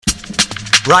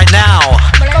Right now,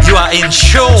 you are in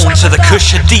tune to the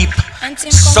Kushadeep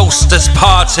Solstice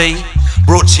Party,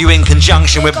 brought to you in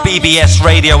conjunction with BBS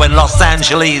Radio in Los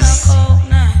Angeles,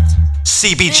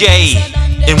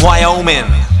 CBJ in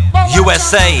Wyoming,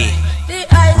 USA,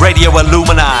 Radio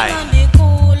Illumini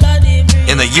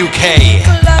in the UK,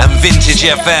 and Vintage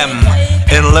FM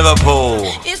in Liverpool.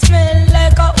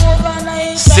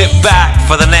 Sit back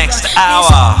for the next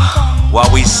hour while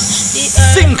we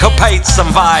syncopate some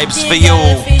vibes for you,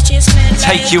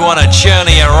 take you on a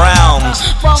journey around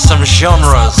some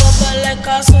genres.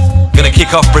 Gonna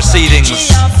kick off proceedings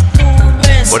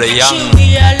with a young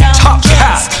top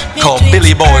cat called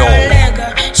Billy Boyle.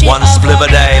 One split a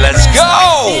day, let's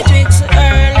go!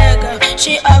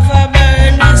 She have a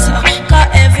burners, cause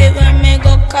everywhere me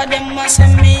go, cause them must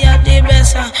say me a the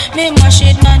best. Me mash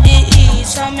it on the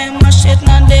east, me mash it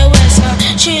on the west.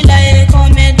 She like how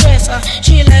me dress,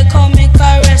 she like how me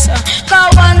caress.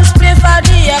 Cause one split for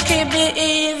the keep the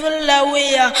evil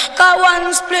away. Cause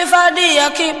one split for the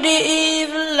keep the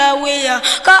evil away.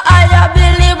 Cause I a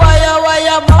Billy Boy, why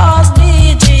a boss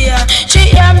DJ. She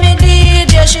hear me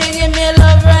DJ, she give me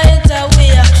love right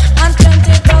away. And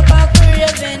 20 talk a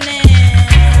craving it.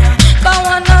 Come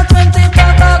on now 20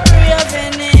 pack of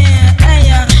craving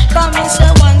it. Come and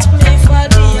say once play for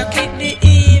the keep the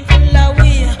evil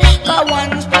away. Come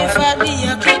once play for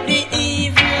the keep the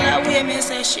evil away. Me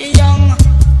say she young,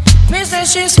 me say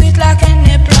she sweet like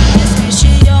any plum. Me say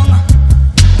she young,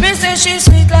 me say she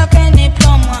sweet like any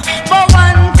plum. But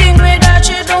one thing with that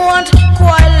she don't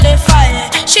qualify.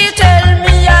 She tell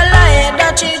me a lie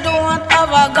that she don't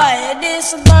have a guy.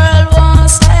 This girl won't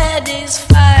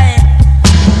satisfy.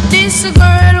 This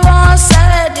girl won't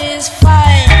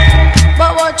satisfy.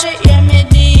 But what she hear me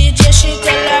DJ, she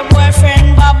tell her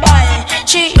boyfriend bye-bye.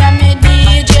 She hear me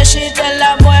DJ, she tell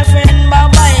her boyfriend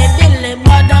bye-bye. Billy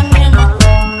bad on him,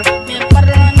 me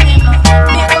bad on him.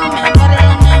 Me come me bad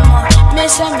on him. Me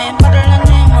say me bad on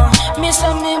him. Me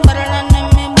say me bad on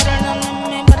him. Me bad on him.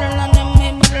 Me bad on him. Me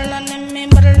bad on him. Me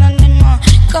bad on him.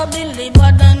 Cause Billy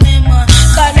bad on him.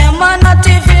 Cause them a not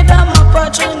give them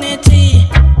opportunity.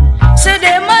 Say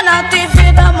them a not give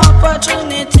them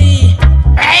opportunity.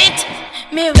 Right?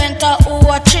 Me went to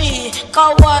O3.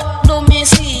 Cause what do me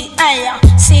see? Aya,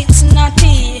 6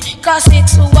 natty. Cause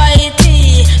 6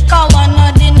 whitey. Cause one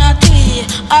of the natty.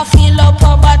 I feel up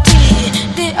poverty.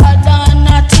 The other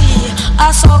natty.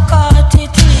 I suck out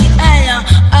titty. Aya,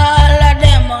 all of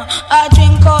them. I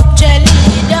drink up jelly.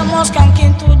 Them was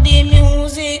skanking to the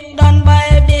music done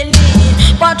by Billy.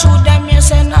 But through them you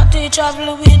say natty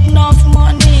travel with enough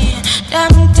money.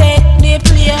 Them take the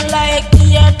plane like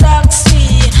a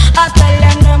taxi. I tell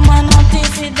them a not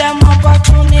feed them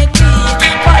opportunity.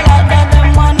 Follow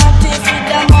them a not feed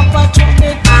them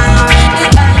opportunity. The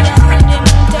higher the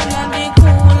mountain and the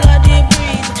cooler the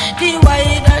breeze. The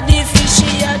wider the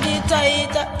fishier, the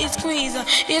tighter it squeeze.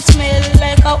 It smell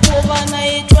like a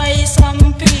overnight rice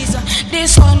and peas. The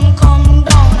sun come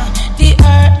down, the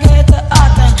earth get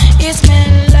hotter. It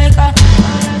smell like a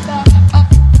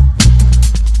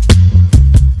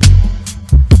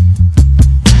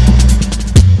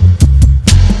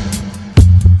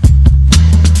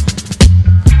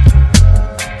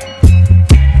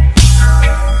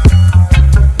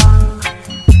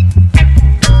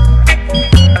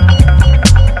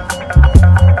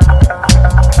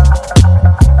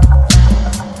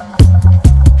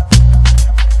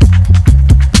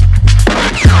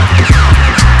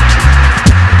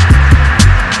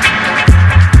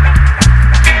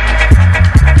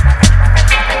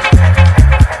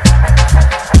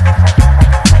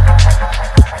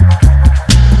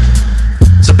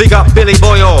big up Billy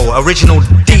Boyle, original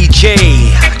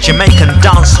DJ, Jamaican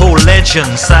dancehall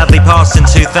legend, sadly passed in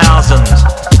 2000.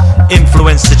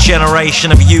 Influenced a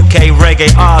generation of UK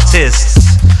reggae artists,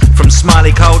 from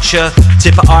Smiley Culture,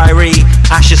 Tipper Irie,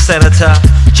 Asher Senator,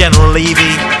 General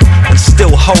Levy, and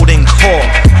still holding court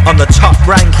on the top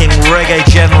ranking reggae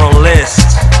general list.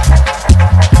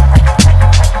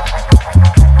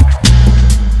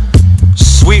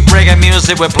 Sweet reggae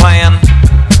music we're playing.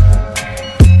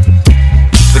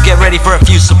 But get ready for a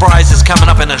few surprises coming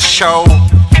up in the show,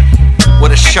 where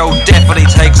the show definitely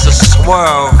takes a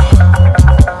swerve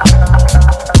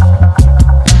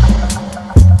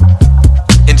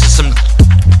into some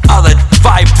other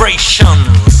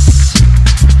vibrations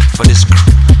for this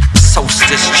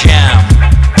Solstice Jam.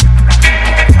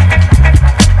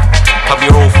 Hope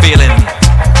you're all feeling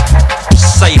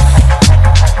safe,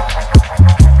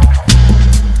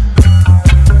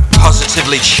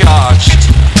 positively charged,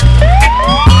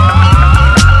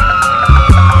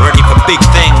 ready for big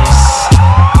things.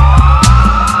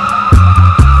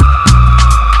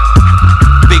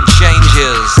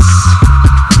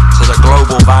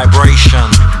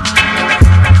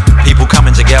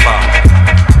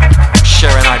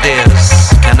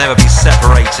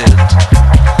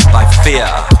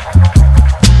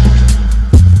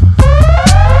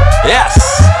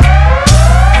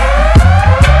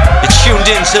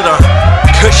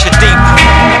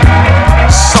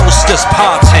 Solstice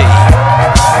Party.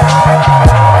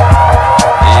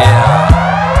 Yeah.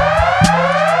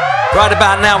 Right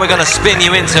about now we're gonna spin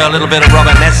you into a little bit of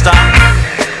Robert Nesta.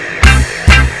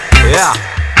 Yeah.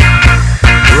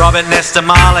 Robert Nesta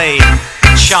Marley,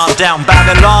 chant down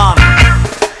Babylon.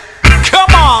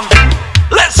 Come on,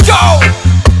 let's go!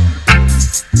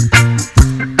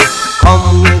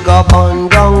 Come we go burn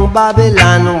down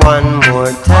Babylon one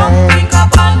more time. Come we go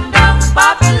burn down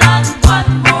Babylon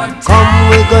one more time. Come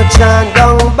we go chant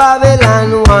down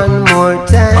Babylon one more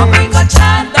time. Come we go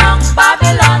chant down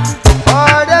Babylon.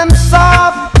 For them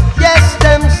soft, yes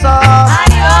them soft.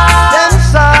 Ayo. Them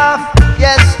soft,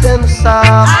 yes them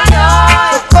soft. Ayo.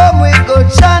 So come we go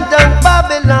chant down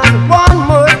Babylon one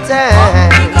more time. Come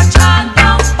we go chant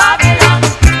down Babylon.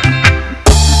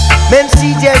 Men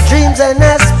see their dreams and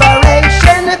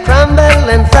aspiration crumble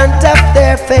in front of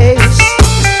their face,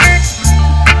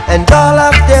 and all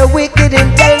of their wicked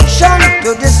intention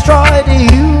to destroy the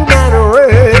human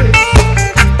race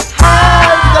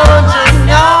has gone to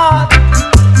naught.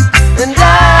 And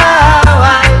how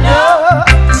I know,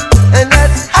 and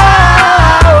that's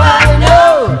how I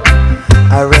know,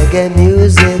 a reggae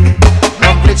music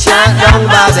come to chant down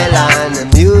Babylon. The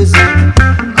music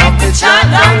come to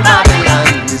chant down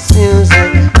Babylon. This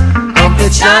music come to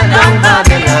chant down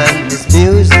Babylon. This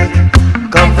music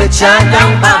come to chant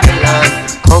down Babylon.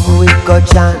 Come we go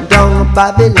chant down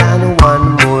Babylon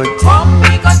one more time. Come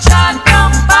we go chant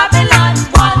down Babylon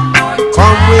one more time.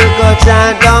 Come we go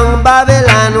chant down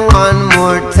Babylon one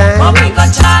more time. Come we go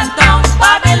chant down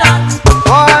Babylon.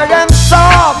 For them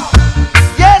soft,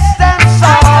 yes them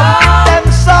soft, them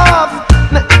soft.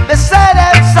 Me say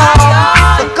them soft.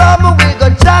 So come we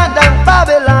go chant down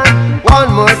Babylon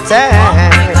one more time.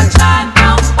 Come we go chant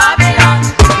down Babylon.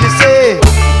 You say,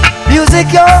 music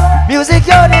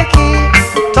you're the key.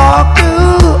 Talk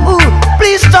to,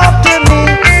 please talk to me.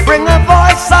 Bring a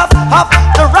voice up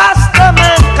the Rasta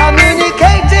man,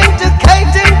 communicating to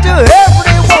catering to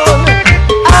everyone.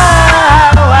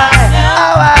 How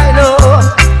I know,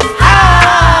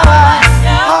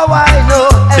 how I know.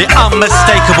 The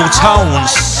unmistakable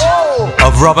tones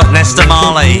of Robert Nesta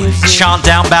Marley, chant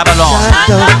down Babylon.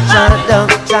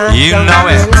 You know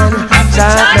it.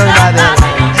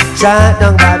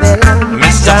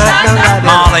 Mr.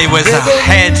 Marley was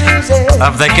ahead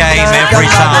of the game every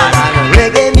time,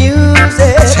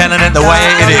 telling it the way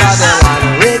it is.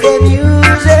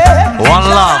 One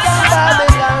love.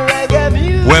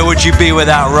 Where would you be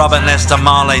without Robert Nesta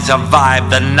Marley to vibe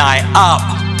the night up?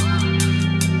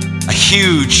 A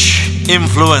huge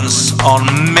influence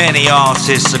on many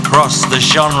artists across the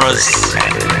genres.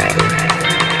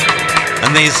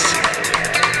 And these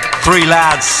three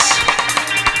lads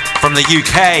from the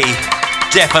UK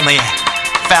definitely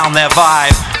found their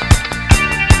vibe.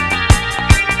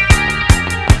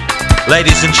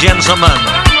 Ladies and gentlemen,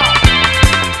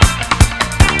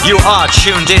 you are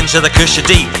tuned in to the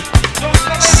Kushadeep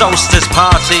Solstice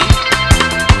Party.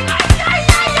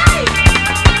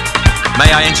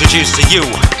 May I introduce to you,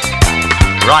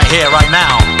 right here, right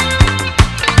now,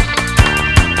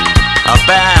 a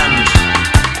band,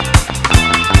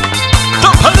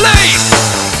 The Police!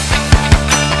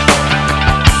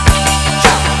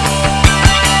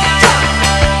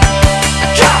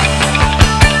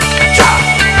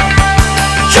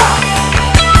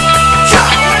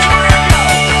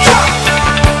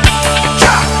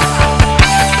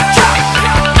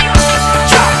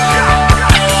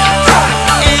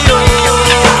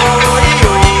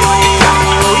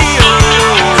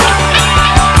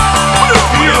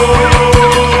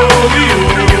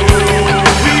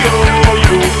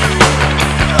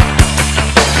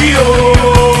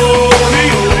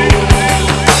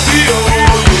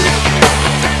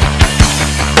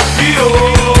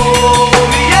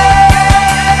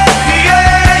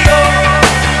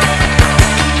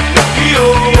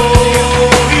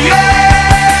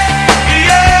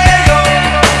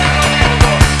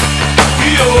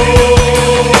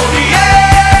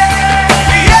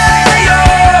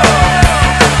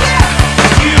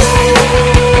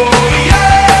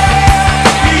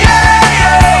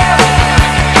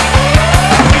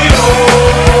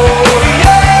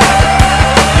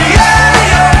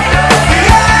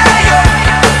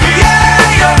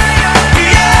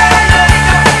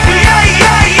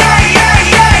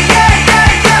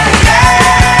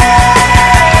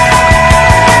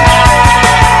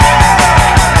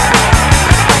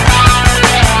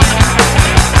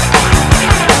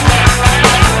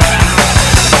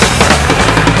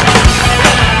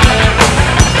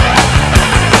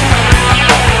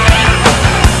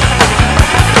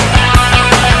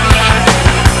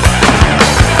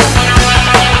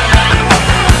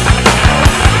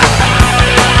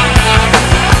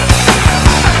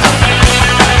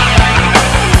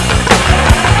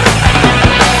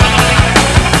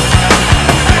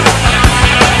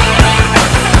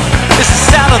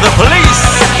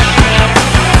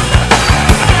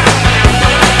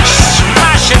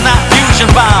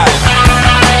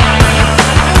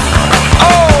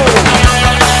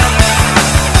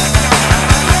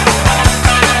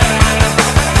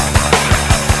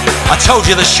 Told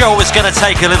you the show was going to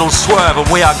take a little swerve, and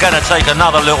we are going to take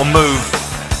another little move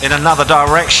in another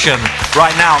direction.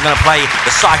 Right now I'm going to play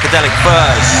the Psychedelic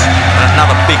Furs and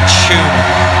another big tune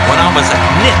when I was at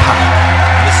Nipper.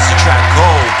 This is a track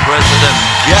called President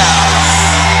Gas.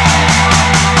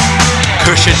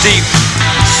 Kushadeep,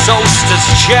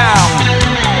 Solstice Party.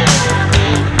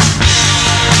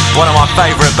 One of my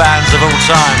favourite bands of all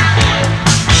time.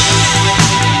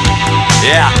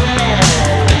 Yeah.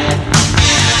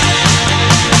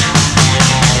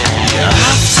 You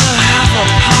have to have a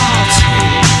party.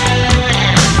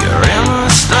 You're in a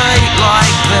state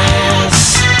like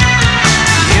this.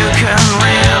 You can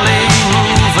really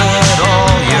move it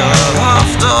all. You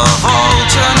have to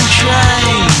vote and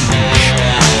change.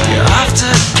 You have to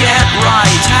get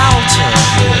right out of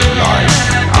it, like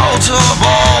out of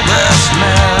all this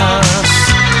mess.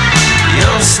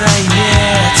 You'll say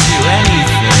yeah to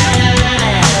anything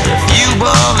if you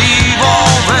believe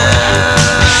all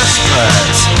this,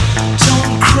 but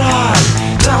don't cry,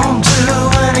 don't do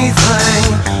anything.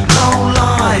 No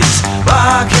lies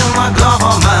back in the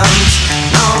government,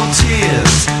 no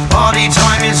tears. Party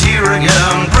time is here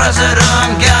again.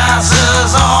 President Gas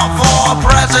is off for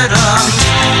president.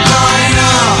 Line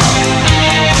up,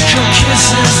 put your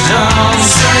kisses down.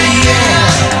 Say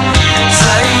yeah,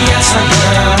 say yes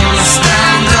again.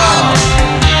 Stand up,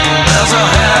 there's a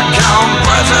head count.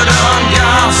 President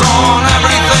Gas on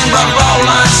everything but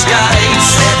roller skates.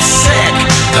 It's sick,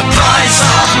 the price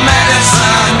of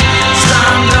medicine.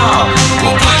 Stand up,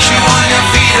 we'll put you on your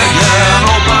feet again.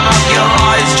 Open up your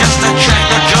eyes just to check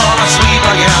that you're asleep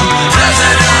again.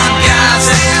 President Gas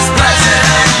is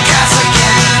President Gas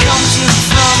again. Comes in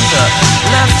from the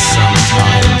left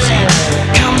sometimes, he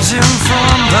comes in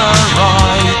from the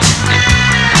right.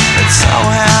 It's so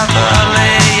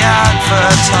heavily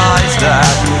advertised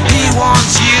that he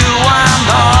wants you and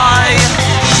I.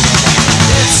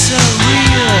 It's a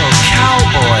real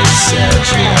cowboy set,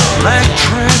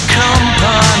 electric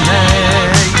company.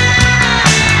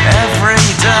 Every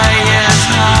day is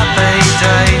happy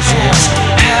days, it's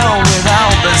hell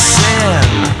without the sin.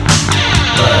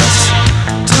 But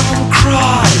don't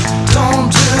cry, don't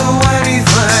do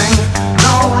anything.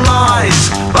 No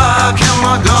lies back in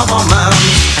the government,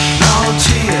 no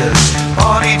tears.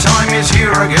 Party time is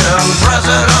here again.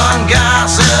 President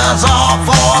Gas is off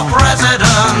for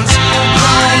president.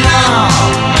 Line up,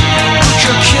 put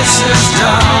your kisses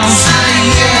down. Say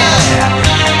yeah,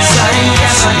 say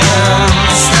yes again.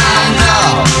 Stand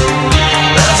up,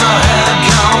 there's a head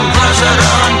count.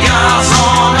 President Gas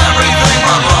on everything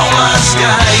but roller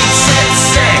skates. It's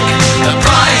sick, the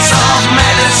price of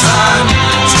medicine.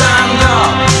 Stand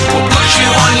up, we'll put you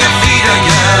on your feet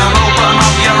again. Open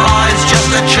up your eyes just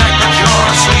to check that you're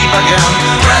asleep again.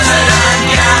 President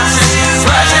Gas is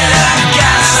President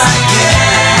Gas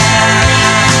again.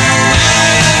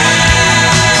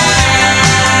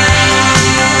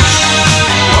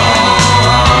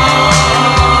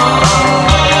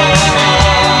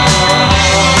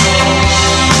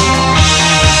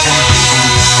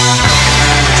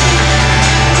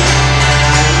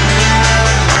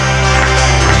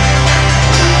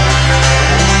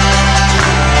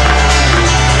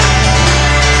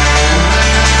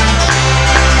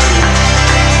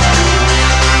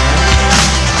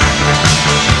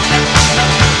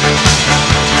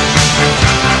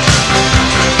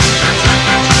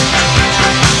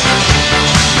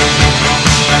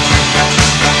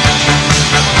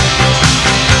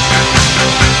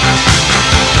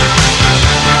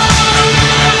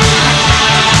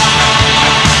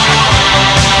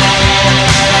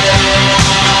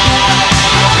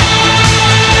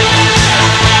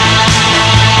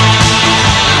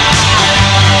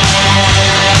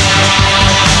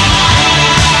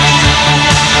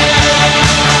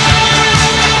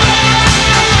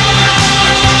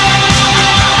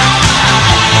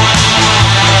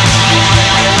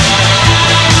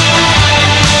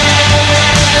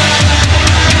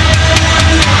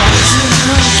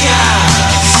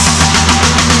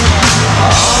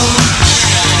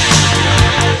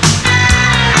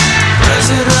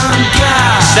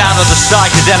 Sound of the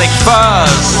Psychedelic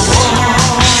Furs.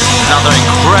 Another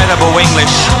incredible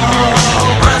English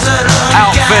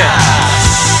outfit.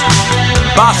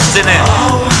 Busting it.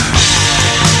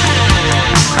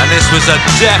 And this was a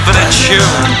definite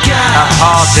tune at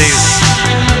parties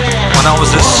when I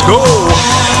was at school.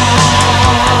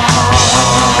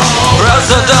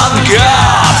 President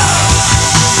Gas.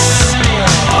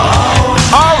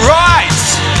 Alright,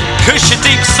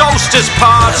 Kushadeep Solstice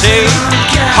Party.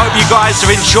 Hope you guys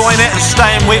are enjoying it and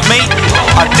staying with me.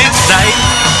 I did say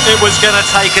it was going to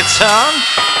take a turn,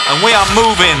 and we are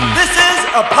moving. This is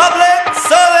a public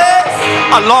service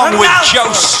Along with Joe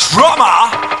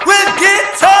Strummer with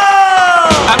guitar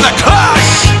and the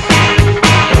Clash.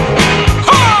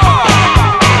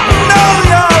 Know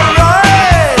you're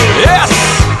right. Yes.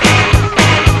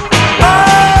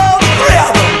 All three of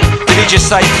them. Did he just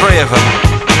say three of them?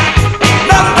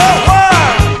 Number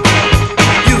one,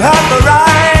 you have the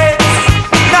right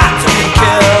not to be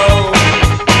killed.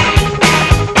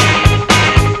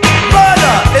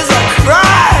 Murder is a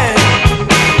crime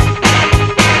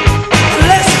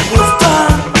unless it was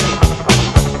done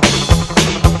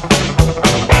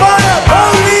by a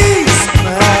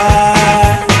policeman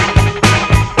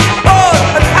or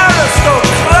an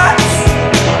aristocrat.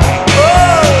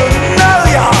 Oh, know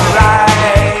your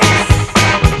rights.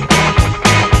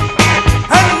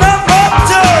 And number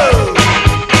two,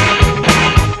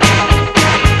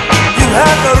 you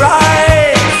have the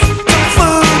right to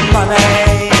food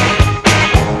money,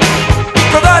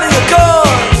 providing of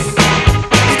course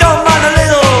you don't mind a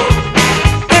little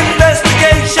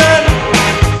investigation,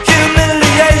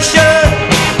 humiliation,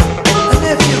 and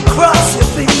if you cross your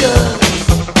fingers,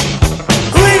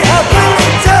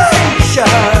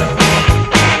 rehabilitation.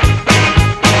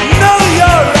 Know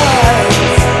your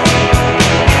rights.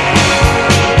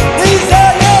 These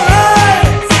are your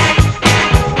rights.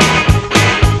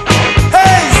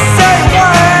 Hey, say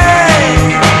why.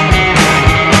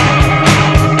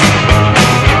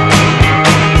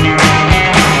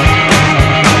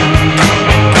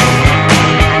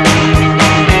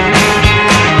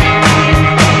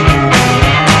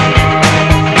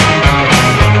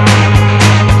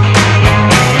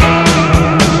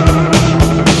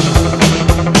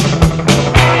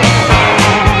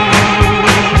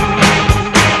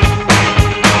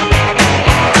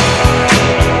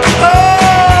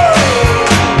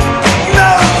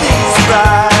 Know these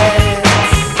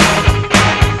rights.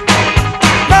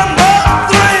 Number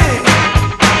three,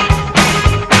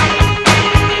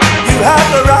 you have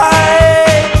the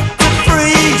right to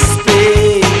free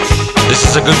speech. This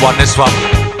is a good one, this one.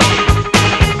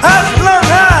 As long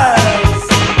as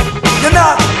you're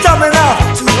not dumb enough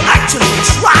to actually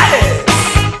try it.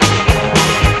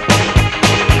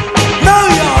 Know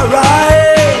your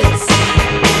rights.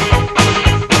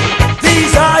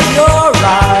 These are your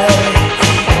rights.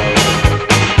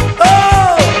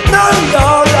 Oh, know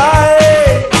your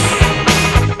rights.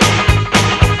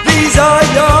 These are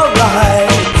your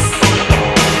rights.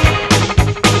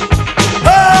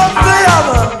 All three of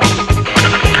them.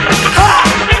 Ha!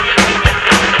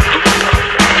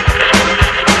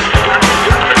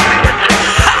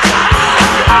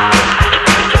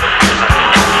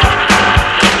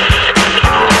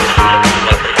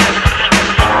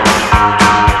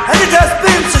 And it has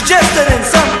been suggested in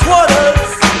some quarters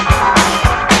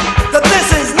that this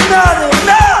is not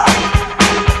enough.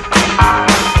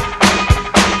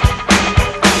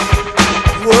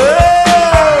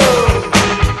 Whoa!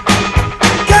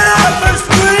 Get off the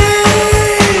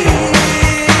screen!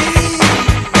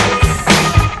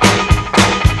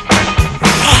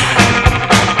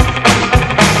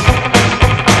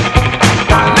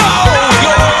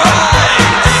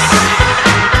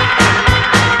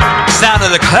 Sound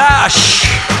of the Clash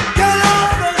Get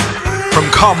off the screen! from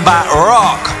Combat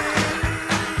Rock.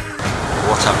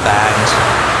 What a band.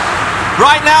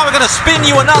 Right now we're going to spin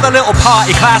you another little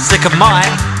party classic of mine.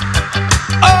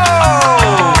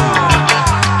 Oh!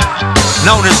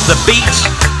 Known as the Beat,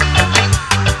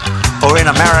 or in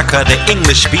America, the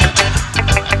English Beat.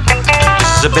 This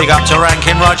is a big up to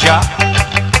Rankin Roger.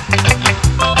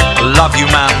 Love you,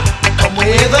 man. Come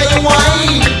whether you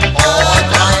whine or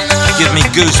dine. Give me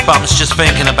goosebumps just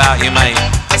thinking about you, mate.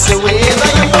 I say whether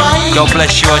you whine. God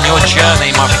bless you on your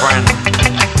journey, my friend.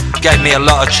 Gave me a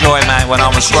lot of joy, man, when I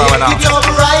was growing up. Shake it up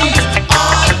right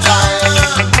on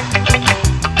time.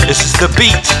 This is the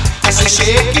Beat. I say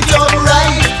shake it up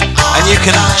right on And you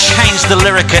can time. change the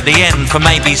lyric at the end for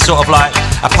maybe sort of like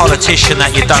a politician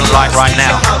that you don't like right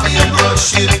now.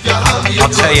 I'll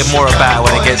tell you more about it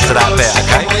when it gets to that bit,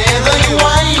 okay? Whether you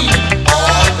whine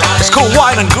or dine. It's called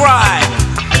Wine and Grind.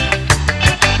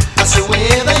 I say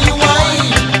whether you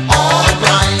whine or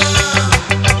dine.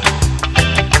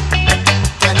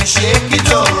 Can you shake it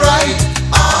up right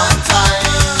on time?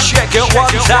 Check it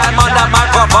one time on that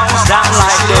microphone, sound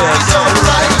like Shake it this. up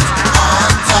right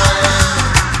on time.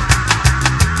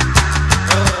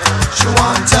 She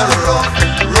want a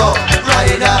rough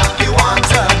rider. You want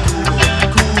a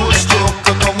cool stroke.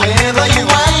 Come whether you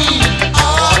whine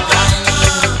or dine.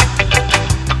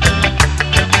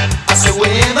 I say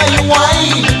whether you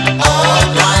whine or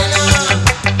dine.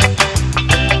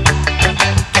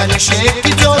 Can you shake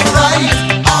it up right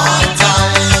on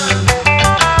time?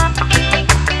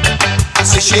 I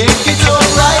say shake it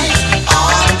alright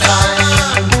on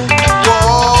time.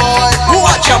 Boy,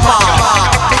 watch your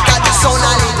mouth. Because the sound a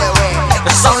lead the way.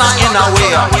 The sound a in the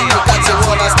way. Because the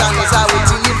whole of stand is how we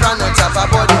till you from the top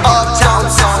about the uptown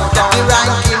sound, the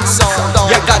ranking sound.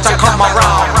 You got to come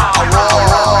around.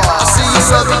 I see you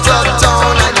rub it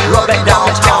uptown and you rub it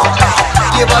downtown.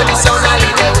 Your body sound a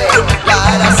lead the way.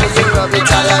 Lord, I see you rub it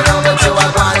all around, but you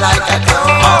are going like a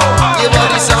clown. Your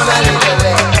body sound a lead the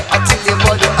way. I tell you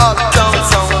about the uptown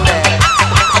sound there.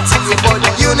 I tell you about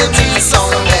the unity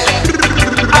sound there.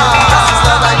 It's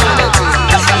love and unity.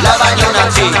 Love and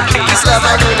unity. It's love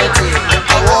and unity.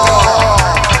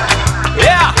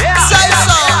 Yeah. Say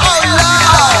so, oh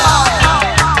Lord.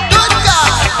 Good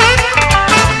God.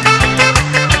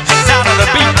 Sound of the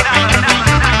beat.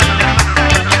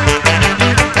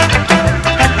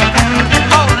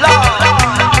 Oh Lord.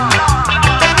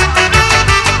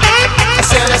 I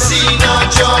said I see no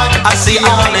joy, I see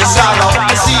only sorrow.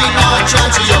 I see no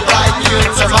chance to your bright new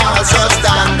tomorrow. So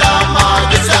stand down,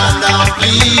 Margaret, stand down,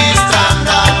 please stand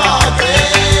down,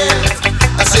 Margaret.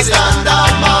 I say stand down,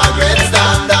 Margaret,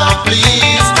 stand down,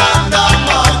 please stand down,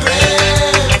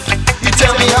 Margaret. You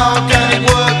tell me how can it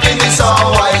work in this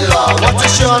all white law? What a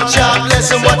short, sharp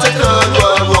lesson, what a third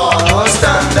world war. Oh,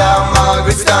 stand down,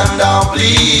 Margaret, stand down,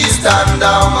 please stand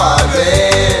down,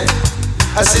 Margaret.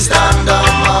 I say stand down,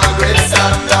 Margaret,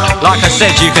 stand down. Like I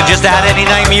said, you can just add any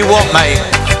name you want, mate.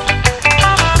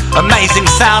 Amazing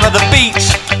sound of the beat.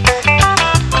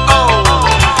 Oh.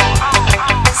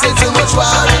 Say too much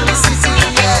war in the city,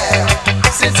 yeah.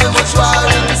 Say too much war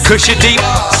in the city. Kushadeep,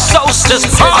 Solstice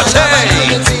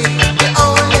Party. The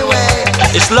only way.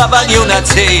 It's love and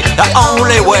unity, the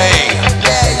only way.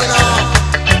 Yeah,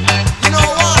 you know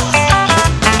what?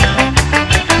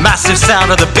 Massive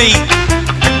sound of the beat.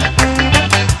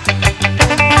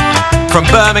 From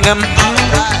Birmingham,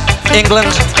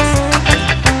 England,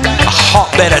 a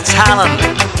hotbed of talent.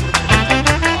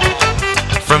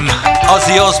 From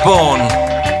Ozzy Osbourne,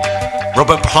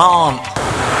 Robert Plant,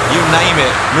 you name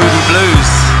it, Moody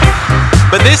Blues.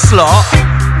 But this lot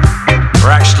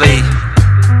were actually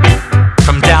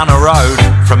from down the road,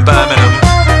 from Birmingham.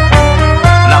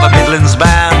 Another Midlands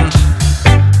band,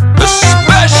 The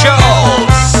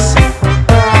Specials.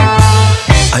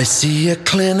 I see a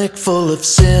clinic full of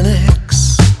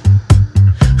cynics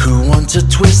who want to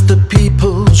twist the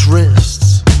people's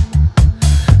wrists.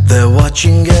 They're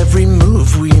watching every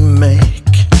move we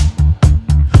make.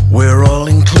 We're all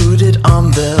included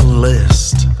on their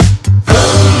list. The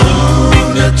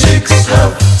lunatics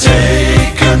have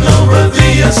taken over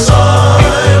the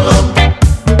asylum.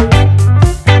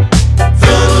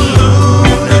 The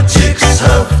lunatics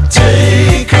have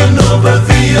taken over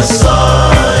the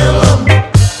asylum.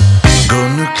 Go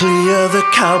nuclear, the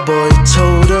cowboy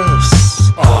told us.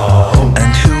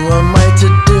 And who am I to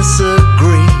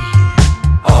disagree?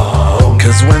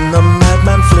 'Cause when the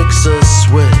madman flicks a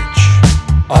switch,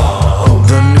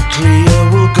 the nuclear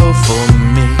will go for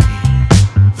me.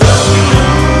 The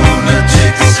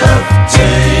lunatics have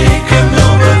taken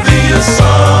over the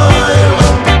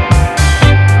asylum.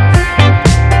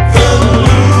 The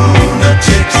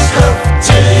lunatics have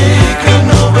taken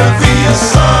over the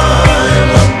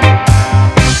asylum.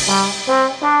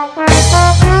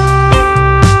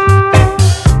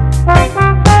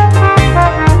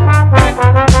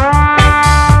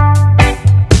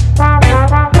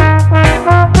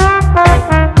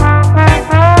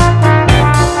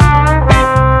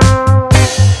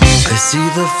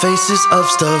 Faces of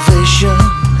starvation,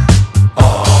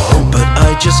 but I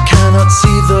just cannot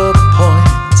see the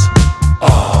point.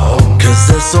 'Cause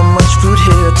there's so much food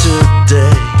here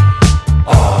today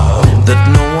that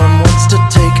no one wants to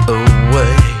take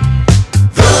away.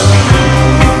 The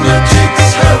lunatics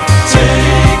have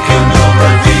taken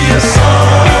over the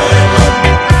asylum.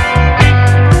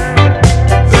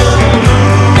 The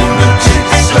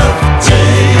lunatics have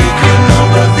taken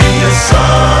over the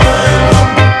asylum.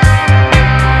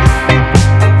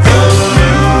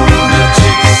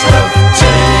 Have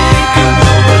taken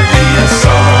over the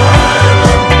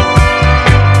asylum.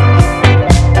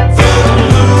 The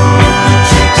lunatics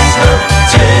have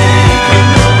taken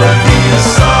over the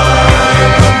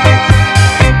asylum.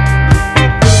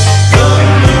 The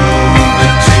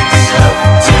lunatics have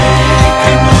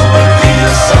taken over the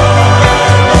asylum.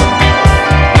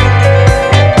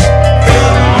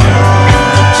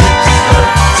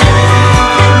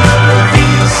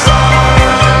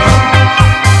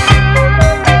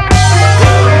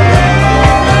 The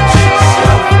lunatics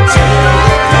have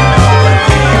taken over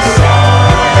the asylum.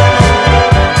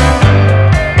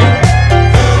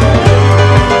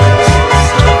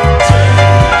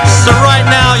 So right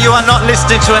now you are not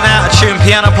listening to an out-of-tune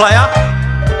piano player.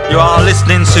 You are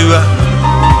listening to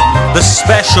the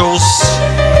Specials,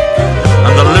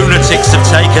 and the Lunatics have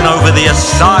taken over the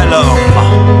Asylum.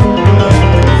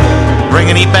 Ring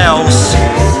any bells?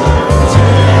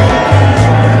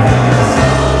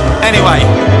 Anyway,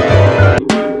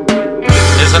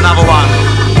 here's another one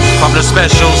from the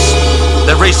Specials,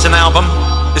 their recent album.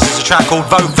 This is a track called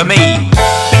Vote For Me.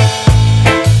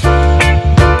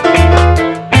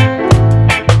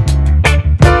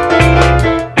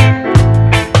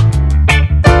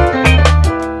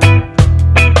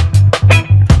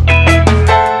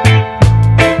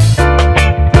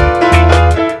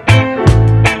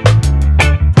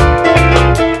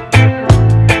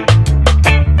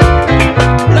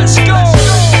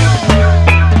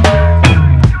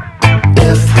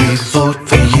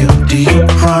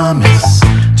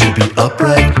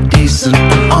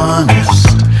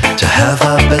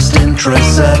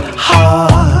 Interests at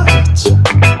heart.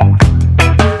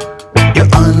 You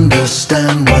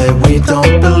understand why we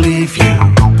don't believe you.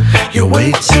 You're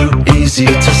way too easy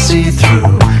to see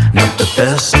through. Not the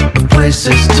best of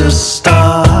places to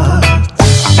start.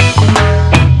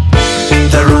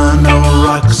 There are no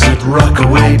rocks at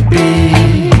Rockaway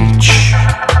Beach,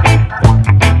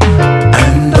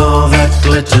 and all that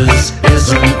glitters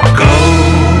isn't gold.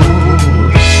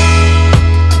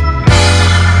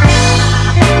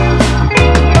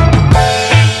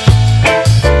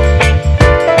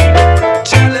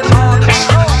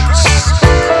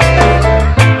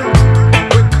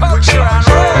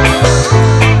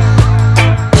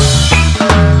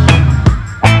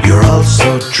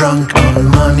 Drunk on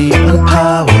money and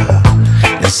power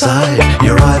inside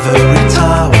your ivory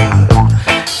tower,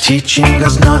 teaching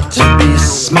us not to be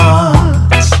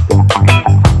smart,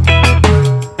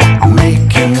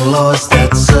 making laws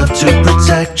that serve to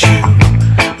protect you.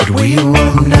 But we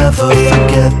will never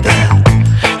forget that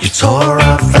you tore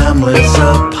our families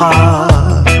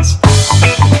apart.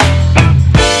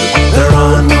 There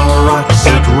are no rocks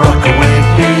at Rockaway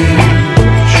Beach,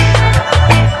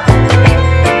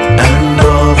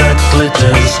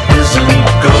 glitters isn't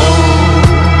gold.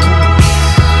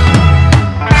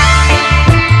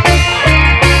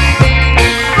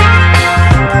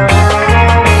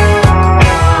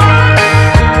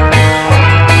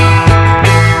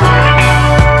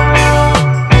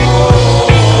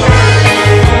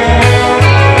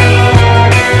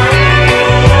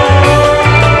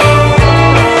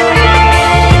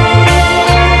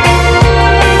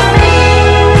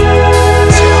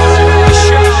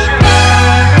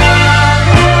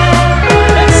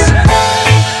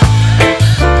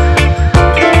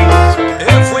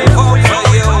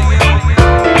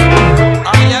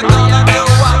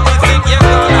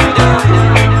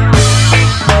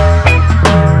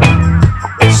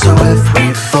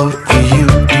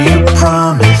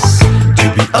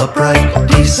 Upright,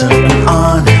 decent and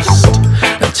honest,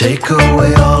 and take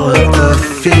away all of the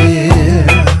fear.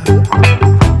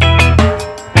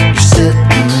 You sit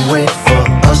and wait for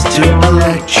us to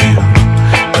elect you,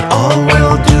 but all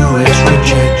we'll do is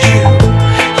reject you.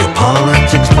 Your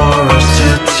politics bore us to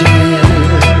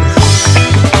tears.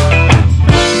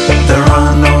 There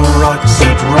are no rocks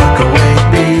at Rockaway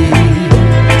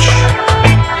Beach,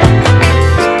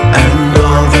 and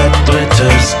all that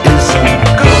glitters isn't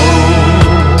gold.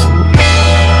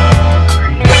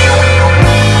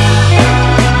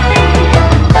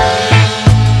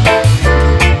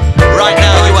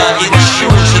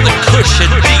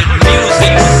 Kushadeep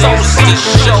music, Solstice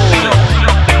show.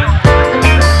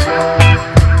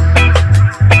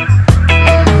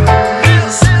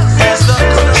 This is the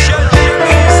Kushadeep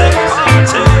music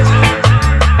party.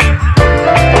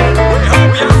 We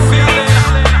hope you're feeling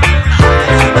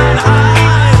higher and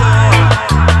higher.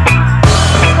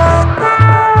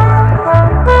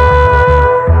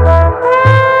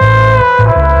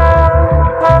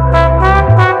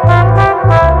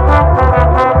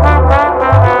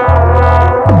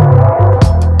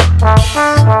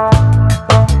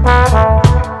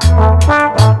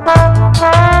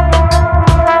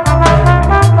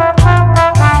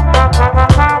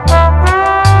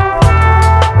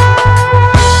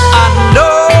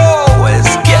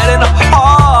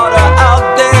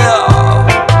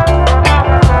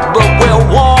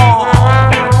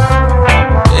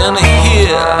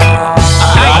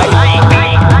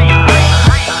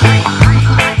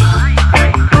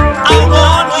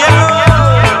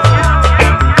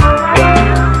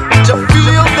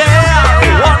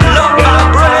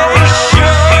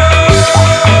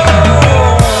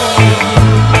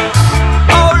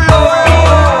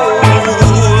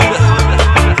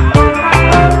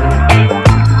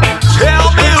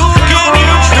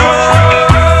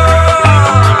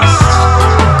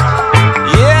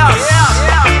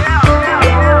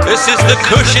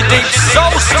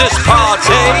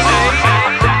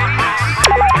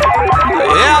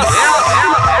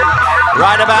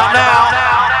 Right about now,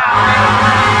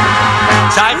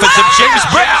 time for some James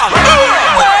Brown.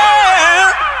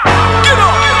 Get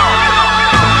on.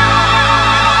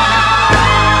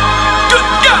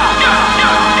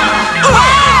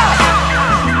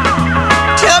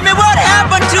 Tell me what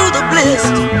happened to the bliss.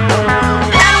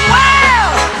 And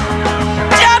wow,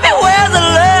 tell me where the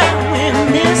love we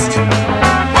missed.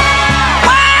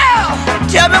 Wow,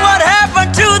 tell me what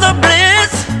happened to the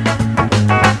bliss.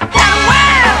 And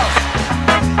wow,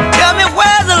 tell me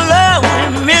where the love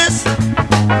we missed.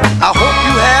 I hope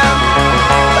you have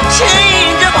a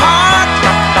change of heart,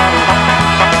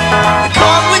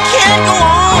 because we can't go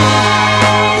on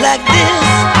like this.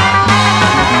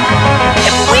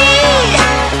 If we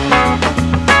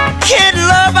can't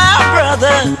love our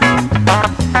brother,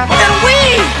 then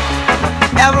we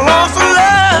have lost a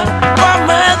love for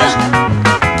mother.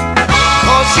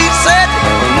 Oh, she said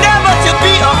never to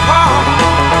be apart,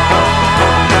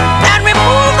 and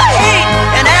remove the hate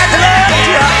and add love to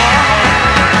her heart.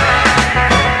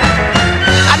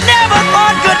 I never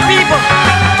thought good people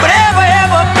would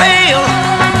ever fail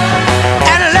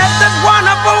and let this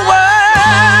wonderful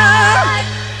world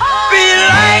be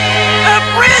like a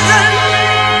prison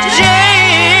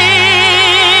jail.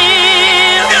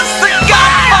 It's the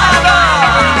Godfather.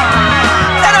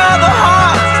 Let all the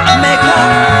hearts make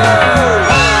up,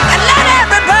 and let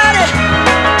everybody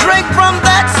drink from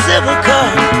that silver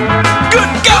cup.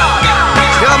 Good God,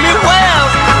 tell me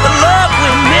where's the love we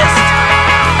missed,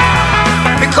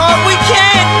 because we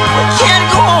can't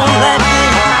go on like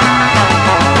this.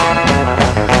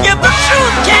 If the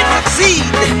truth can't succeed,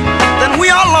 then we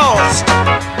are lost,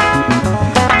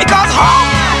 because home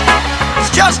is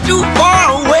just too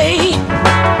far away,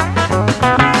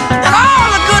 and all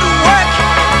the good work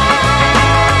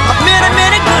of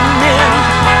many good men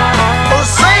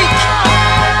forsake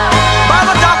by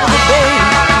the dock of the bay.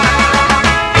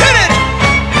 Hit it!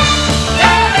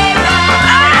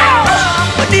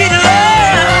 We need love.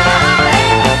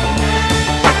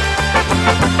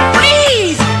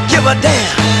 Please give a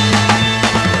damn.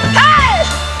 Hey!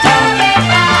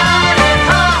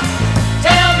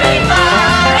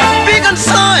 Be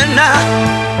concerned now.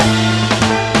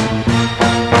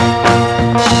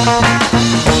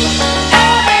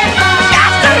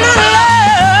 Just a little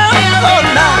love. Oh,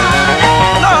 no.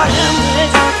 Lord have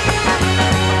mercy.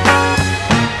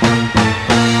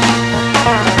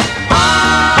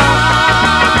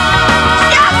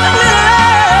 Just a little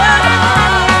love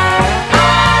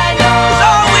is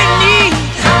all we need.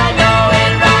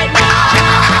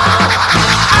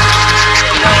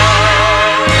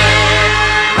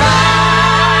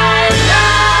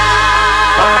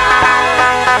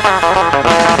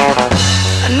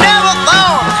 I never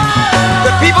thought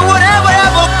that people would ever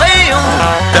fail.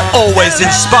 They're always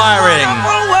inspiring.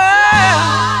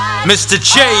 Mr.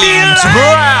 James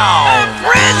Brown.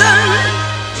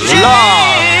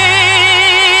 Love.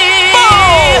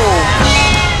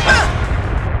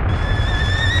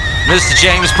 Mr.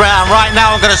 James Brown. Right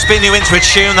now I'm going to spin you into a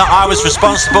tune that I was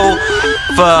responsible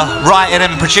for writing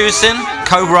and producing.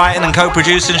 Co-writing and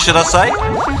co-producing, should I say.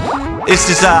 This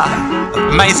is an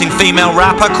amazing female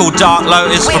rapper called Dark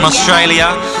Lotus from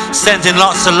Australia, sending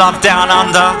lots of love down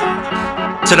under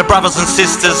to the brothers and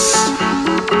sisters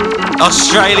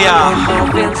Australia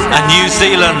and New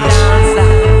Zealand.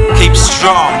 Keep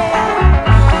strong.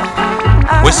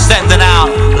 We're sending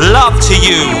out love to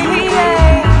you.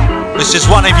 This is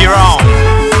one of your own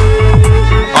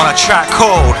on a track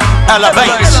called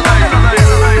Elevate.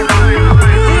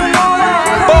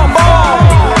 Boom, boom.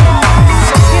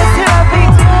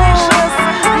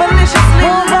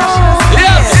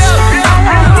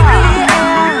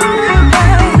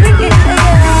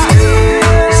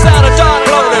 Sound of Dark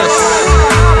Lotus,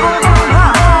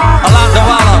 Alanda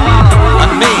Walla,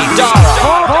 and me, Dara.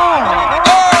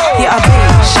 Yeah, I be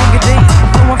sugar deep,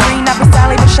 going free, not be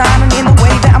styling, but shining in the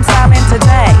way that I'm styling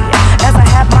today. As I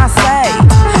have my say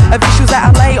of issues that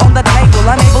I lay on the table,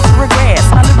 unable to regress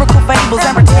my lyrical fables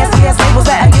and pretend labels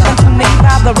that are given to me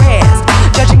by the rest.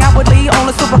 Judging outwardly,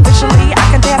 only superficially, I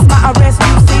can test my arrest.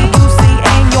 You see,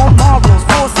 and your morals,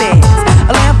 forces.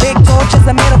 Olympic torches,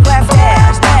 a middle class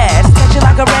dash. Sketch you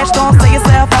like a rash, don't say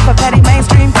yourself up a petty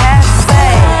mainstream cash.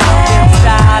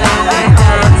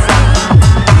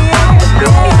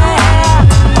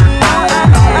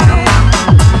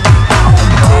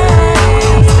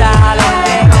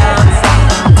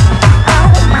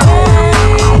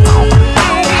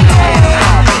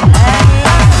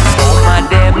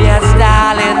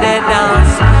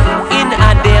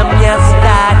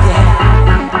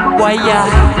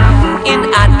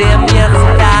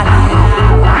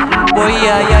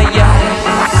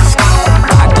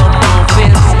 I gon' move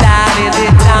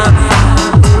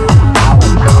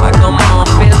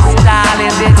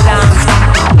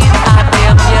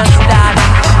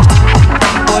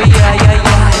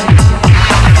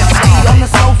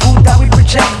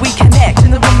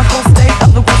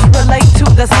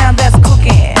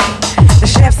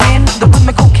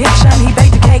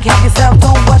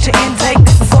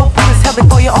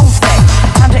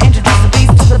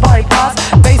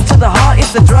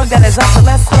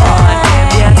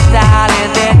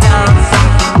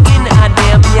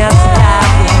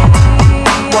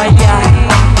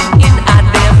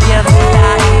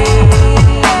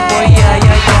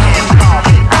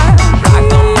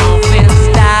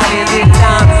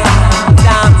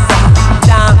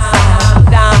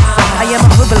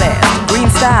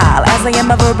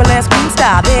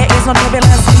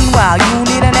Meanwhile, you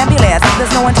need an ambulance.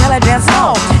 There's no intelligence,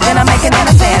 no. And I'm making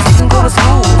innocence. You can go to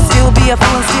school, still be a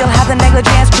fool and still have the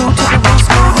negligence. True to the rules,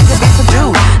 school, you can be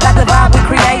subdued. Like the vibe we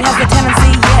create has a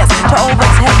tendency, yes, to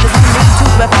overtake. There's no need to,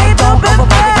 but they don't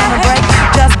overplay the game of break.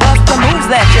 Just bust the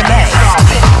moves that you make.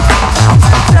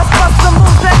 Just bust the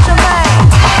moves that you make.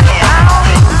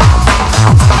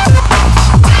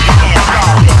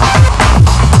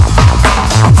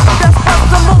 Just bust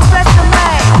the moves that you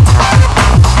make.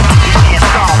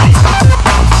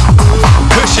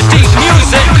 Kushadeep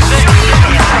music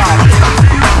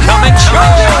coming true.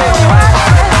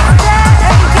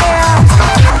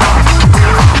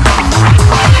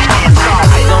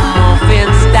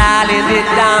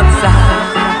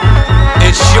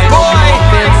 It's your boy.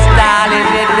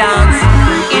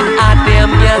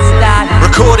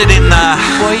 Recorded in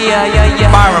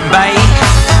Byron Bay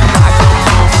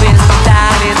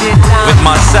with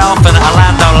myself and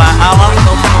Orlando La'ala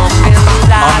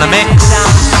on the mix.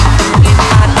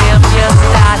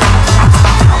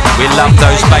 We love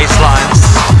those bass lines.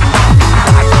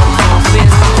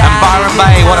 And Byron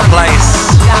Bay, what a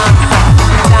place.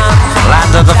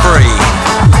 Land of the free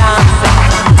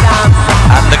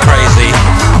and the crazy.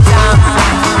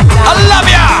 I love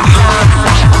ya!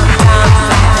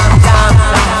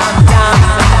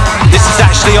 This is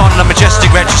actually on the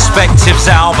Majestic Retrospectives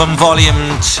album,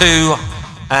 Volume 2.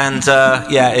 And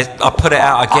I put it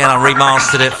out again. I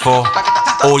remastered it for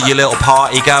all you little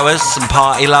party goers and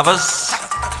party lovers.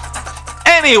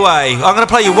 Anyway, I'm going to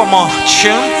play you one more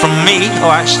tune from me. Oh,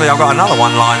 actually, I've got another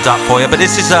one lined up for you. But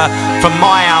this is from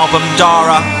my album,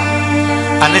 Dara.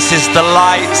 And this is The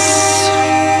Lights.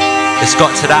 It's got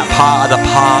to that part of the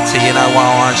party, you know, well,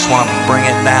 I just want to bring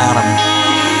it down and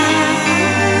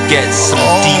get some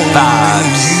deep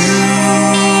vibes.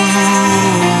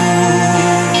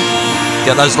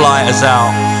 Get those lighters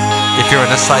out, if you're in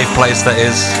a safe place, that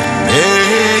is.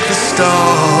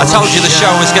 I told you the show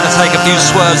was going to take a few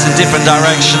swerves in different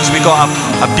directions. We got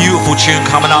a beautiful tune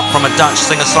coming up from a Dutch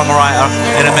singer-songwriter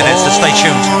in a minute, so stay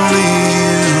tuned.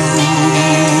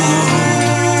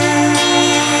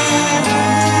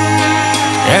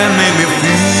 And make me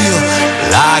feel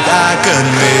like I could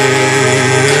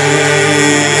live.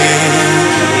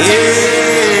 Yeah.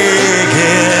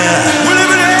 We're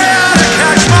living here to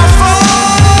catch my fall.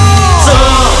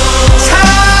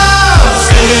 Sometimes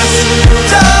it's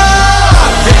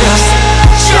darkness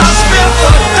just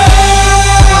before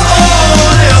dawn.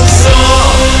 And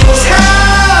sometimes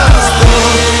the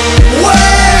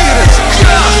weight is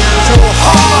just too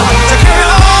hard to carry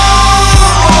on.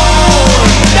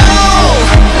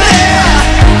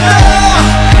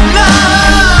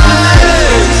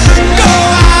 Go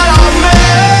out on me.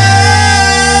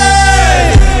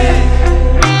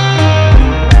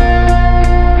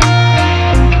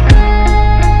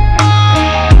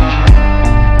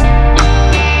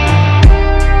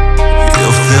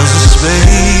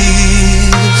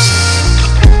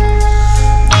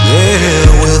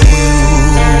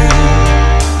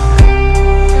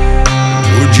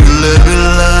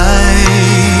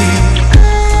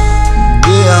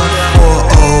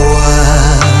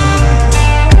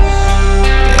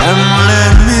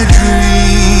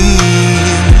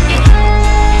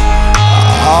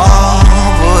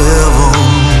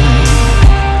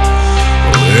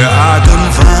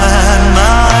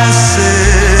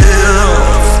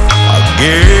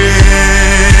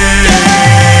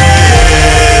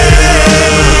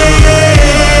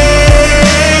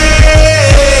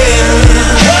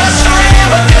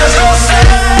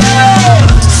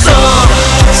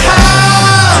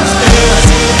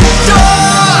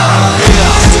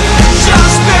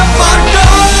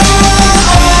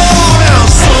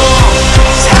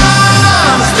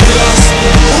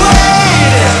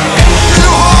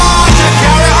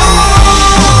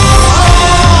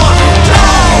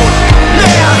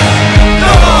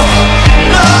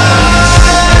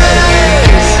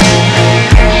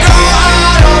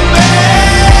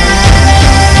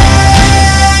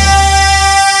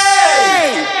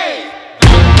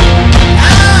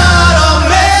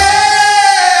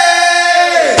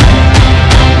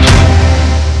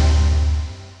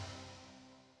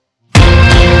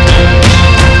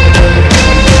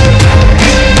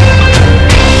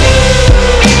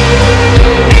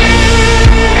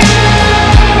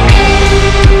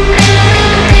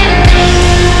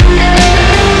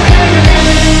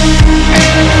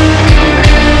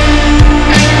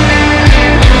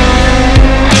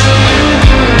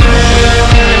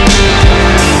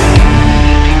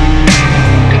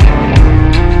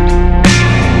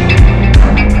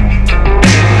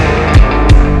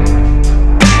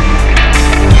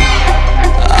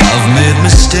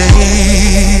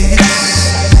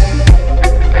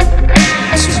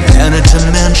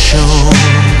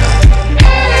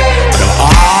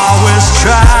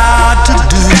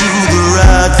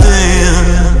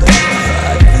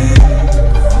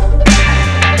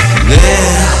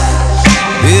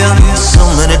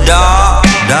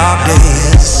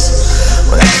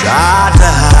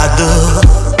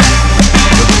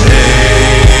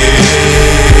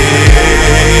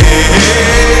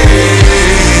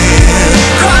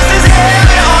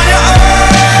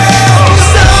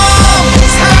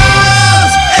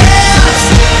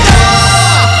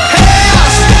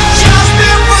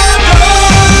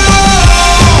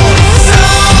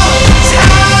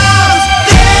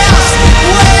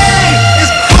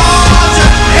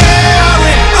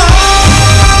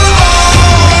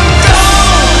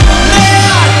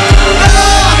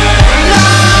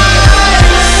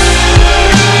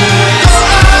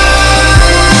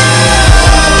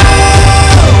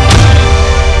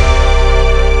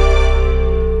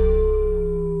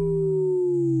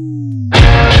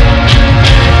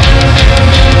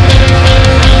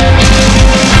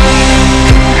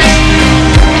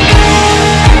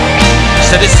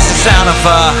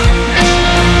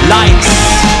 Lights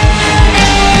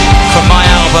from my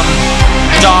album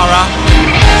Dara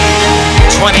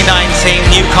 2019,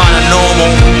 New Kind of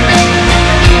Normal.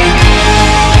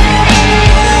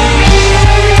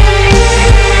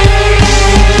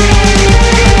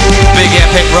 Big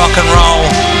epic rock and roll.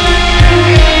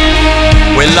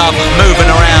 We love moving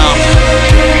around.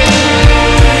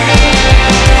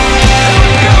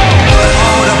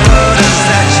 All the burdens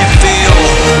that you feel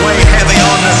weigh heavy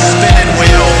on the spinning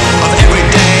wheel of every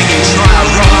day you try to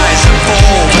rise and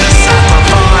fall with a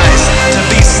sacrifice to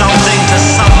be something to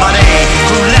somebody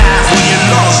who laughed when you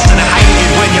lost and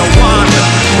hated when you won.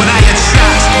 When now you're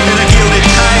trapped in a gilded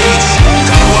cage,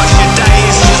 gotta watch your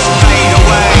days just fade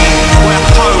away, where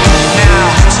hope now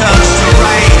turns to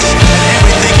rage and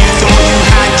everything you thought you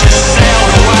had just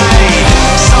sailed away.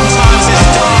 Sometimes it's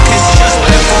dark, it's just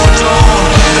before dawn,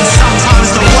 and sometimes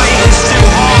the weight is too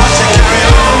hard to carry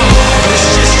on. But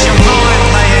it's just your mind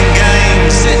playing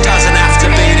games. It doesn't have to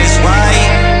be this way.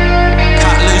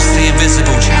 Cut loose the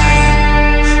invisible chain.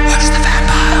 Watch the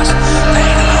vampires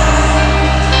playing along.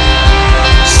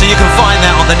 So you can find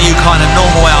that on the New Kind of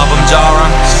Normal album, Dara.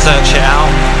 Search it out.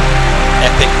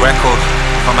 Epic record,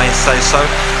 if I may say so.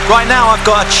 Right now I've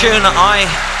got a tune that I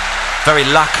very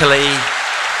luckily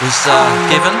was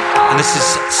given, and this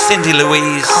is Cindy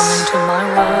Louise,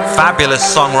 fabulous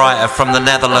songwriter from the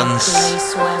Netherlands,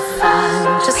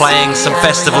 playing some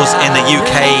festivals in the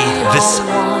UK this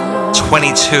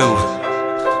 22.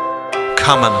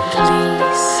 Coming.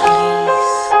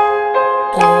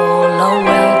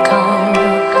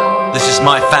 This is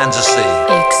my fantasy.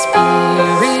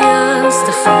 Experience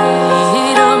the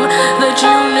freedom that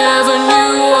you never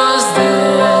knew was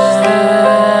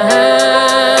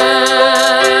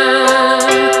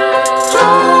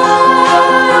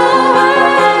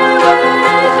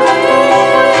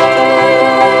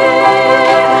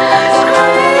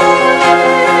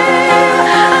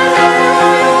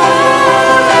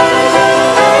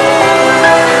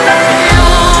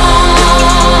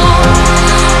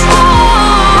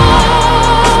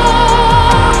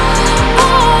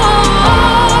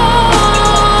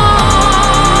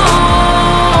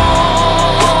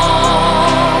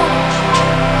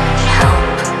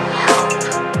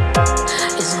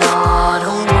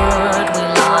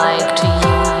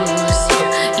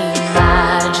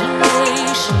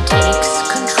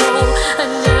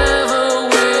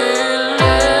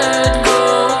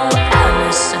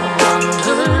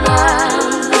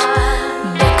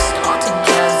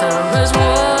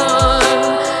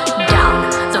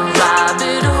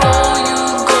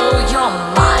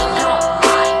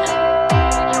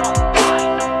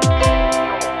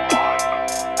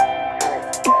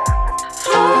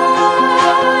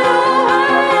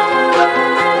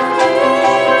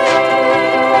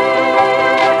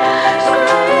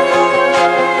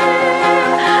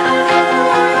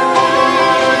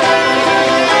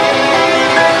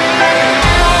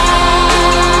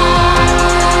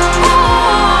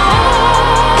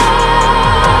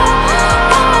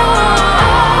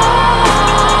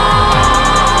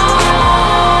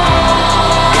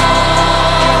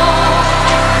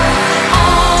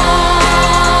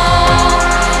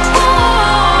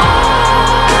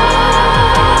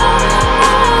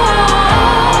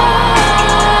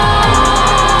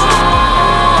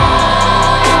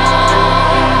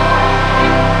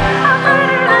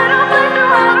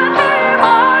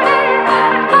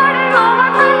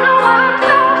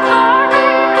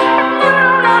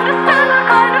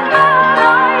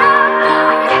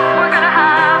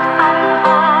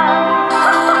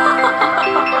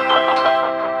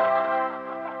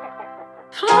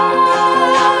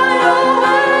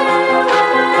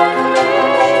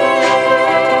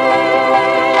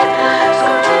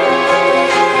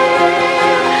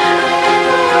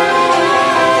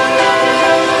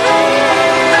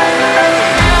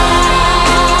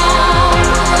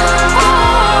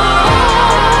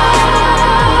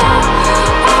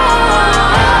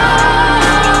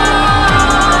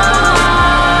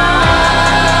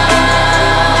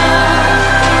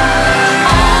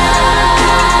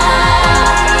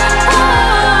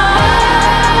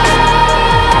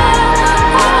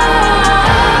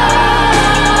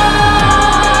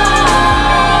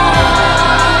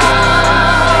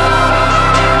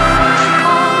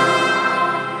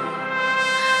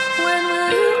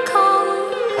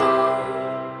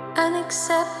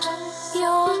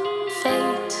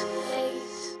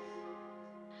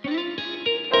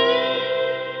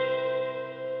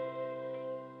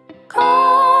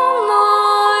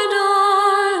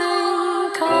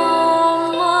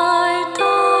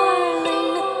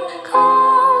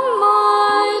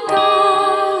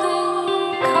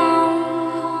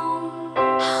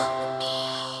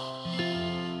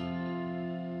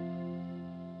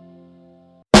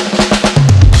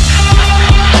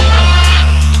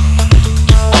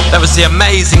was the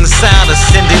amazing sound of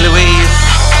Cindy Louise.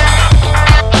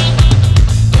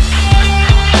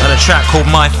 And a track called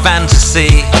My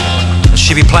Fantasy.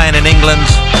 She'll be playing in England,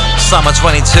 summer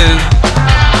 22.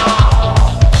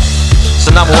 It's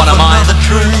a number one of mine. A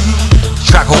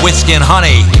track called Whiskey and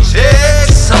Honey.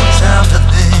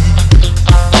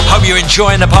 Hope you're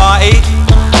enjoying the party.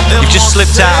 You've just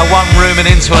slipped out of one room and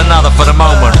into another for the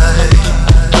moment.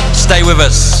 Stay with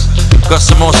us. Got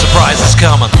some more surprises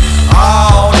coming.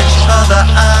 All each other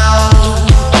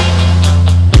out.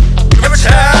 Every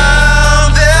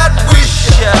time that we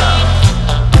shout,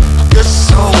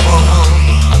 it's over.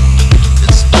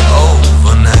 It's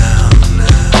over now.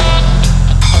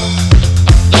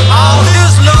 All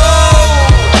this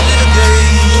lonely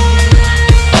game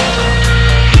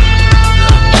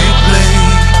that we play.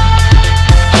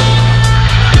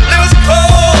 It was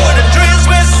cold and dreams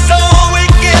we saw. We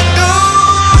can do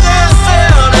this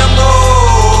anymore.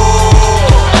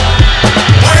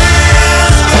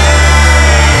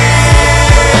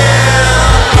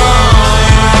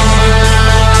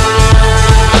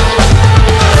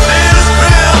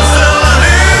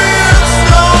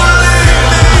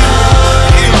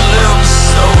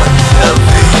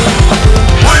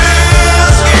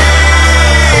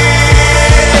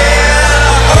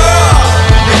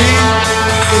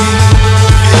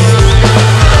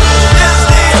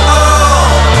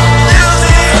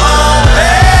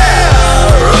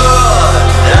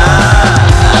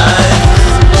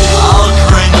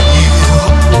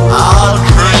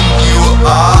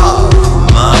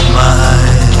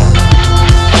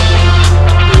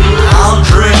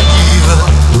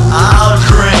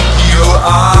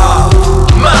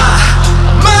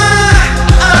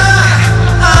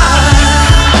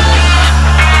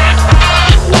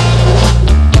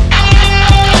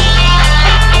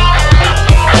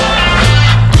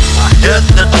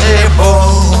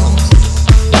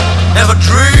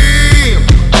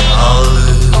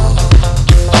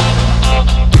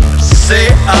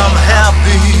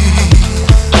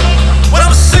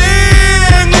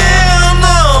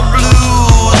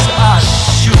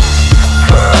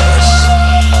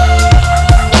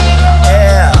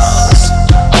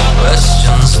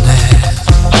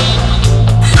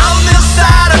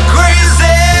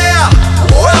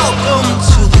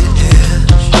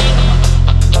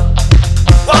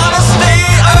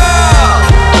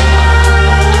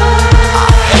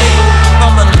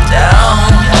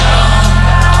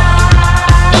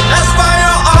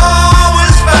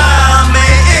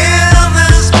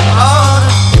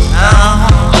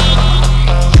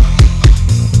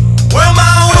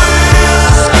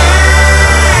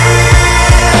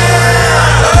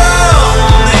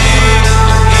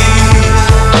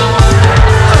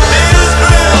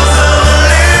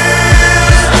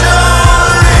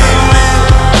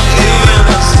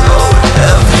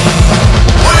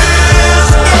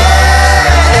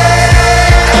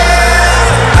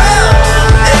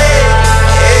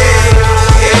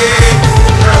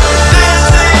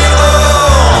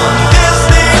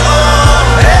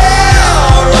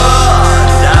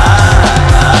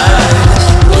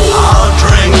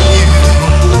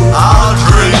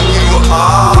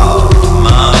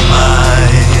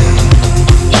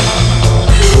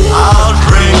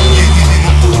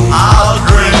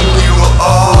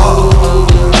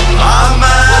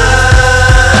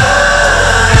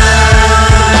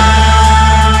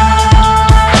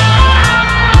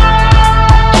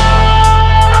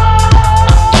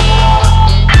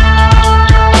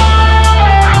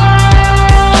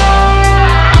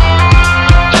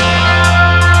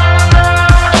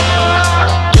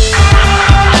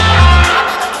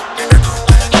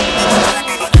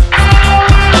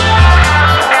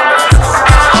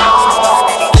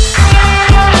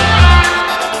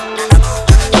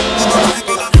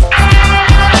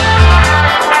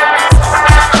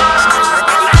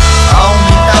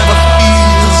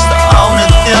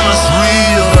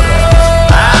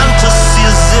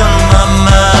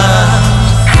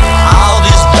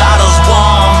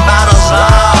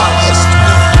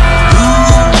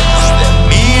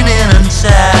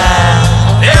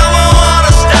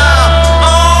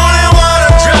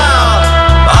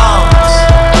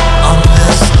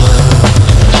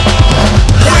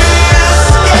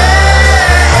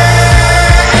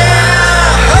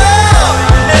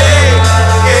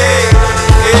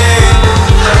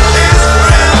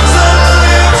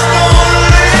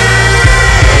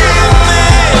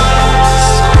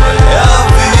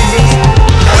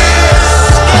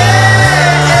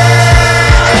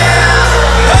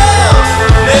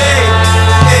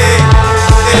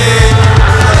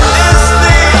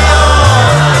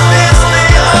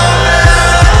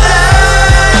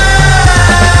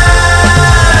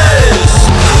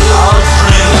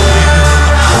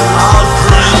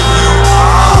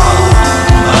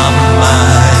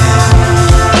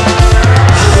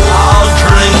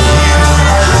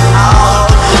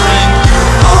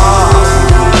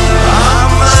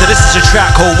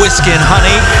 track called Whiskey and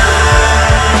Honey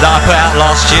that I put out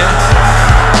last year.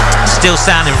 Still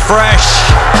sounding fresh.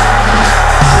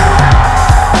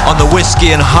 On the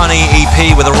Whiskey and Honey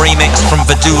EP with a remix from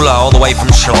Vidula all the way from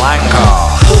Sri Lanka.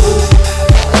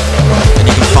 And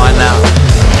you can find that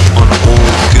on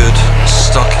all good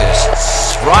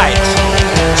stockists. Right,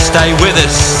 stay with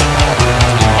us.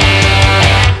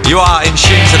 You are in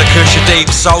tune to the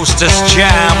Kushadeep Solstice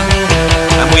Jam,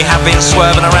 and we have been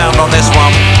swerving around on this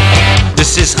one.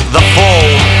 This is The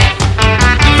Fall,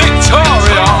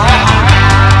 Victoria.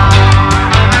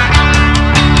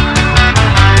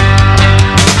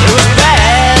 It was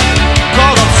bad,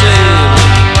 called up sin,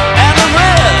 and the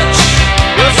rich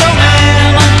were so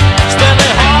mean.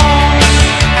 Steady homes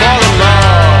for the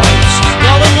lords,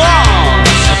 golden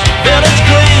lawns, village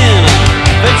queen.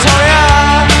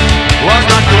 Victoria was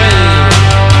not queen.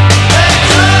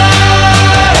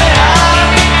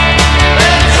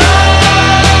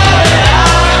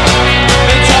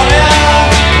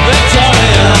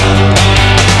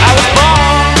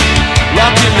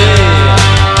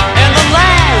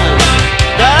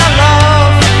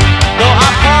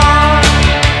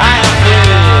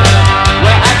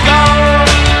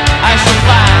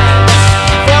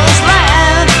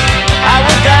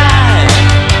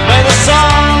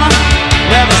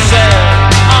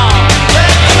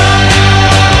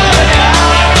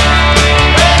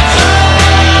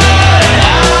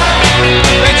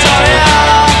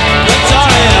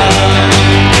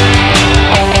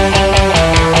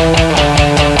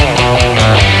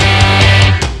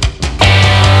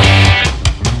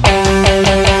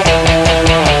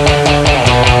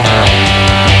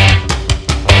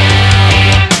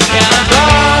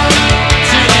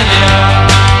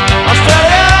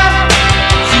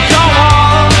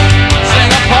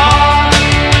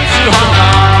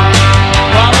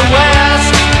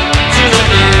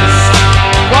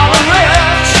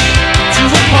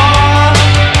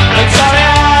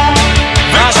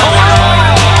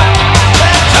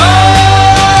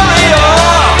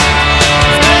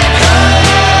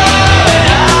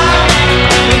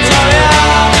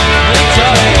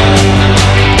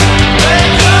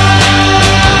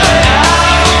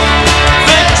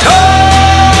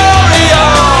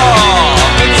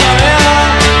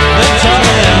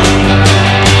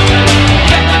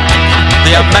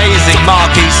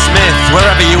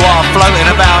 Wherever you are, floating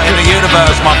about in the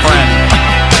universe, my friend.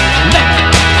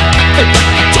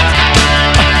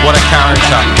 What a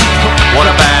character. What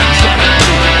a band.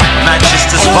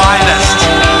 Manchester's finest.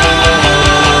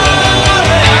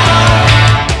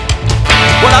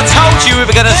 Well, I told you we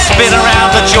were going to spin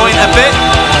around the joint a bit.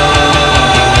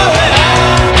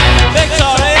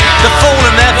 The Fall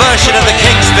and their version of the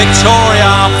King's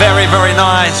Victoria. Very, very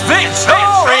nice.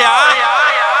 Victoria!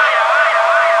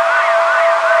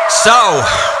 So,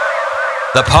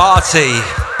 the party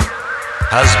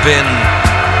has been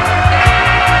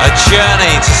a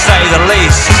journey, to say the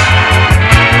least.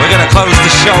 We're going to close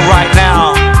the show right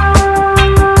now.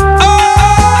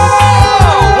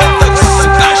 Oh, with the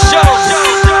special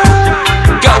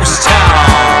Ghost Town.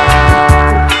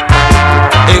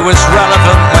 It was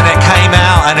relevant when it came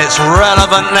out, and it's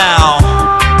relevant now.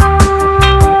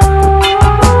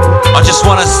 I just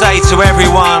want to say to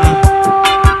everyone,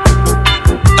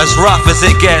 as rough as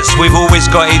it gets, we've always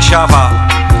got each other.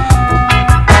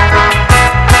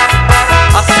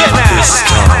 I sit now. This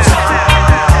town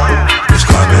is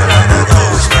coming like a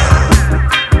ghost town.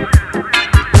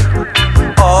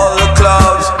 All the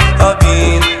clubs are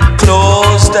being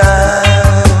closed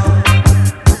down.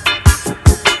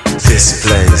 This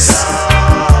place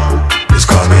is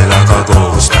coming like a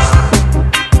ghost town.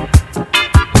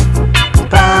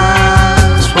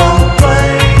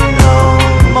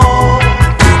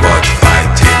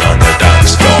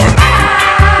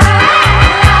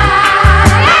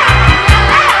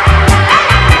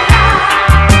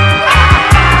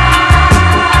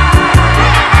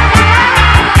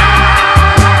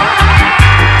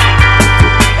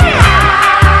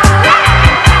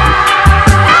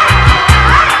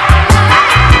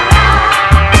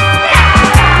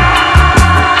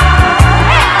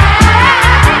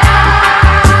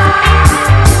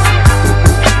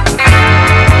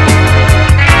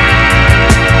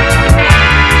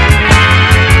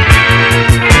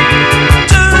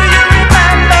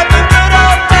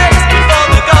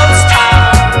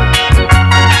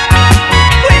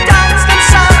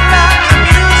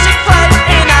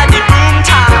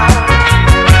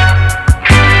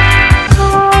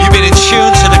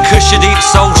 Kushadeep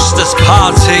Solstice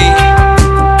Party,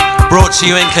 brought to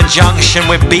you in conjunction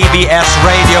with BBS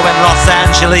Radio in Los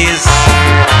Angeles,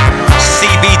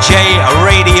 CBJ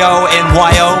Radio in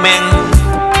Wyoming,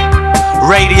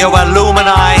 Radio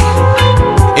Alumni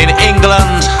in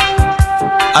England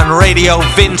and Radio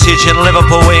Vintage in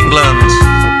Liverpool, England.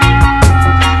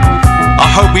 I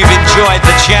hope you've enjoyed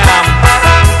the jam.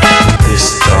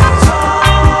 This storm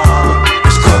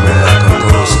is coming like a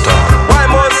ghost storm. Why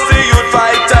must the youth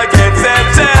fight against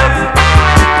themselves?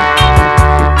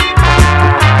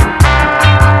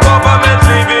 Government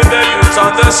leaving the youth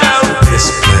on the shelf. This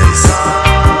place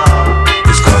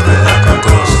is coming like a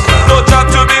ghost storm. No job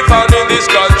to be found in this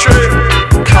country.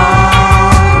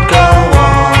 Can't go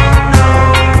on no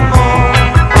more.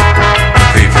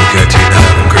 People getting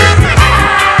hungry.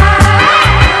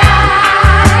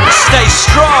 Stay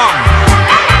strong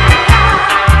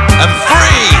and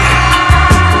free.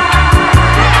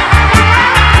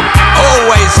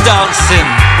 Always dancing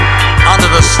under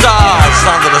the stars,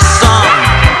 under the sun.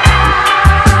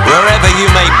 Wherever you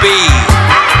may be,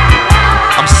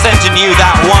 I'm sending you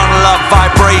that one love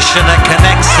vibration that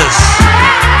connects us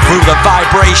through the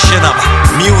vibration of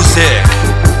music.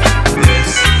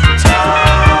 This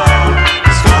town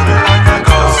is coming like a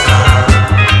ghost town.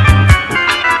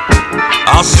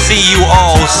 I'll see you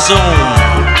all soon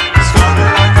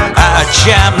at a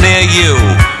jam near you.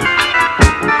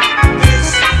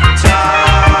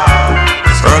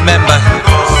 Remember,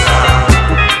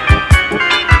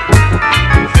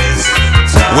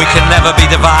 we can never be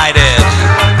divided.